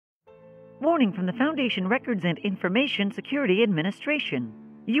Warning from the Foundation Records and Information Security Administration.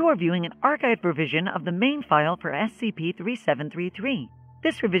 You are viewing an archived revision of the main file for SCP-3733.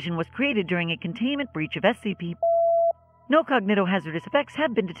 This revision was created during a containment breach of SCP. No cognitohazardous effects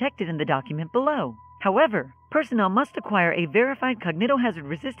have been detected in the document below. However, personnel must acquire a verified cognitohazard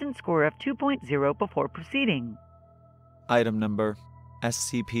resistance score of 2.0 before proceeding. Item number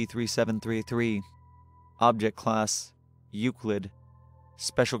SCP-3733. Object Class Euclid.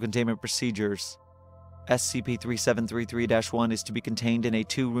 Special Containment Procedures. SCP-3733-1 is to be contained in a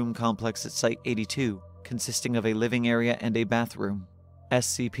 2-room complex at Site-82, consisting of a living area and a bathroom.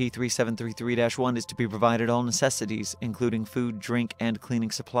 SCP-3733-1 is to be provided all necessities, including food, drink, and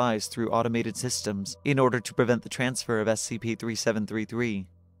cleaning supplies through automated systems, in order to prevent the transfer of SCP-3733.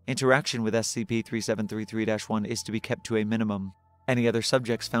 Interaction with SCP-3733-1 is to be kept to a minimum. Any other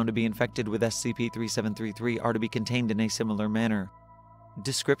subjects found to be infected with SCP-3733 are to be contained in a similar manner.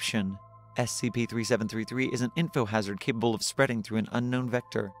 Description: SCP-3733 is an info-hazard capable of spreading through an unknown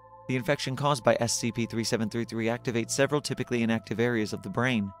vector. The infection caused by SCP-3733 activates several typically inactive areas of the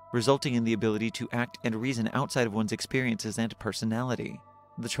brain, resulting in the ability to act and reason outside of one's experiences and personality.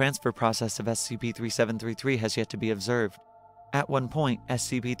 The transfer process of SCP-3733 has yet to be observed. At one point,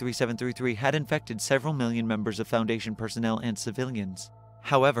 SCP-3733 had infected several million members of Foundation personnel and civilians.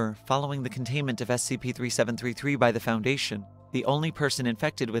 However, following the containment of SCP-3733 by the Foundation, the only person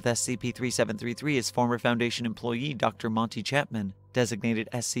infected with SCP-3733 is former Foundation employee Dr. Monty Chapman, designated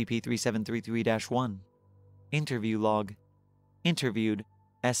SCP-3733-1. Interview Log. Interviewed,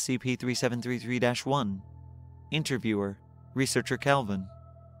 SCP-3733-1. Interviewer, Researcher Calvin.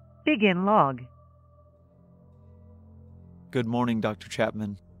 Begin log. Good morning, Dr.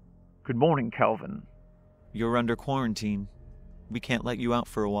 Chapman. Good morning, Calvin. You're under quarantine. We can't let you out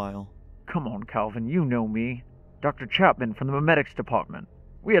for a while. Come on, Calvin, you know me. Dr. Chapman from the Memetics Department.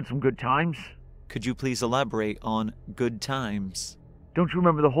 We had some good times. Could you please elaborate on good times? Don't you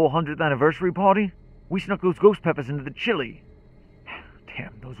remember the whole 100th anniversary party? We snuck those ghost peppers into the chili.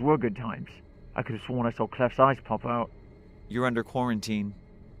 Damn, those were good times. I could have sworn I saw Clef's eyes pop out. You're under quarantine.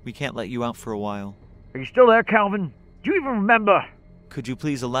 We can't let you out for a while. Are you still there, Calvin? Do you even remember? Could you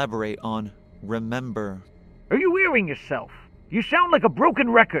please elaborate on remember? Are you hearing yourself? You sound like a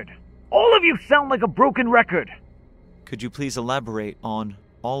broken record. All of you sound like a broken record. Could you please elaborate on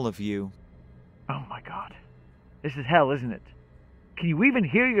all of you? Oh my god. This is hell, isn't it? Can you even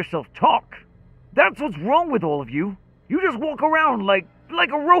hear yourself talk? That's what's wrong with all of you. You just walk around like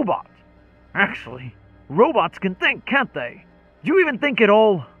a robot. Actually, robots can think, can't they? Do you even think at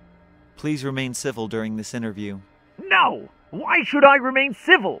all? Please remain civil during this interview. No! Why should I remain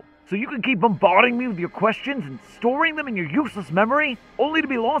civil? So you can keep bombarding me with your questions and storing them in your useless memory, only to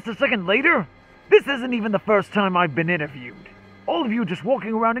be lost a second later? This isn't even the first time I've been interviewed. All of you just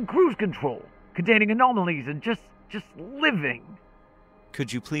walking around in cruise control, containing anomalies and just living.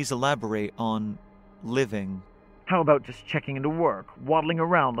 Could you please elaborate on living? How about just checking into work, waddling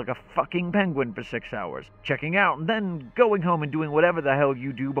around like a fucking penguin for 6 hours, checking out, and then going home and doing whatever the hell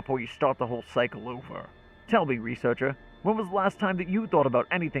you do before you start the whole cycle over? Tell me, researcher, when was the last time that you thought about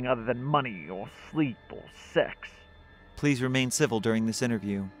anything other than money, or sleep, or sex? Please remain civil during this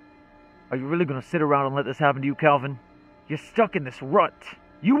interview. Are you really gonna sit around and let this happen to you, Calvin? You're stuck in this rut.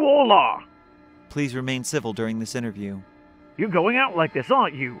 You all are! Please remain civil during this interview. You're going out like this,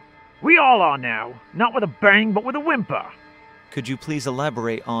 aren't you? We all are now. Not with a bang, but with a whimper. Could you please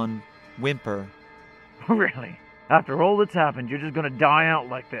elaborate on whimper? Really? After all that's happened, you're just gonna die out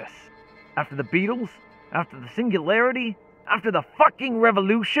like this? After the Beatles? After the Singularity? After the fucking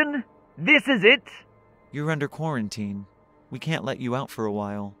revolution? This is it? You're under quarantine. We can't let you out for a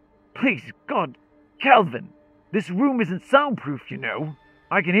while. Please, God, Calvin, this room isn't soundproof, you know.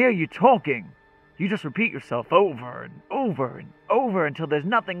 I can hear you talking. You just repeat yourself over and over and over until there's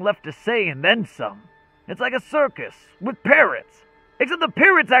nothing left to say and then some. It's like a circus with parrots. Except the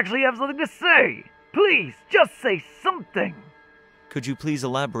parrots actually have something to say. Please, just say something. Could you please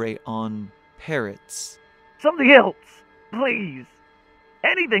elaborate on parrots? Something else, please.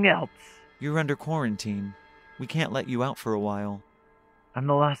 Anything else. You're under quarantine. We can't let you out for a while. I'm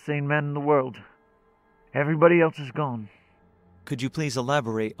the last sane man in the world. Everybody else is gone. Could you please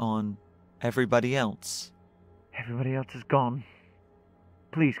elaborate on everybody else? Everybody else is gone.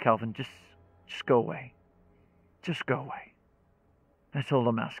 Please, Calvin, just go away. Just go away. That's all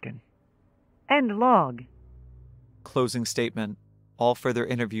I'm asking. End log. Closing statement. All further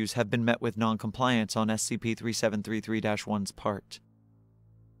interviews have been met with non-compliance on SCP-3733-1's part.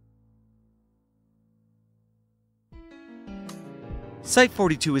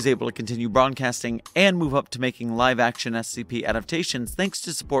 Site42 is able to continue broadcasting and move up to making live-action SCP adaptations thanks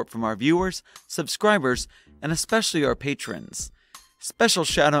to support from our viewers, subscribers, and especially our patrons. Special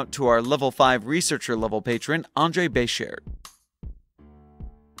shout out to our level 5 researcher level patron, Andre Béchert.